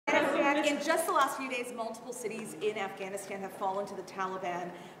Jack, in just the last few days, multiple cities in Afghanistan have fallen to the Taliban.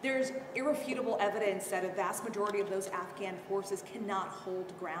 There's irrefutable evidence that a vast majority of those Afghan forces cannot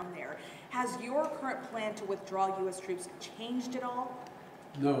hold ground there. Has your current plan to withdraw U.S. troops changed at all?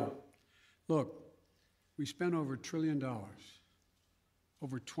 No. Look, we spent over $1 trillion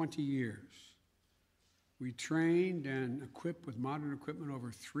over 20 years. We trained and equipped with modern equipment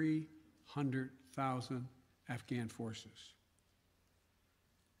over 300,000 Afghan forces.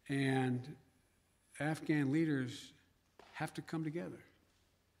 And Afghan leaders have to come together.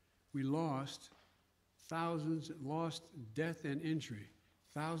 We lost death and injury,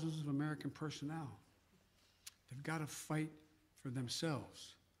 thousands of American personnel. They've got to fight for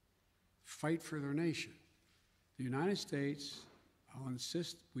themselves, fight for their nation. The United States, I'll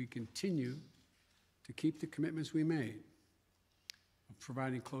insist we continue to keep the commitments we made of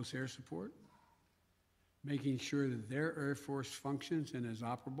providing close air support, making sure that their Air Force functions and is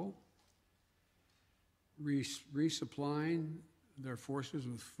operable, resupplying their forces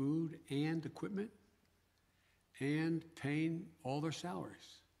with food and equipment, and paying all their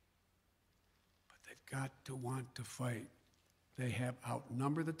salaries. But they've got to want to fight. They have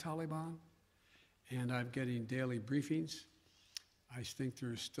outnumbered the Taliban, and I'm getting daily briefings. I think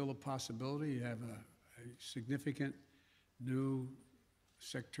there's still a possibility. You have a significant new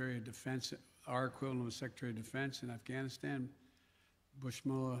Secretary of Defense, our equivalent of Secretary of Defense in Afghanistan,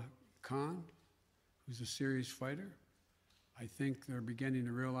 Bushmullah Khan, who's a serious fighter. I think they're beginning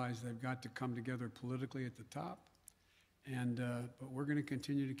to realize they've got to come together politically at the top, but we're going to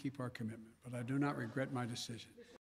continue to keep our commitment. But I do not regret my decision.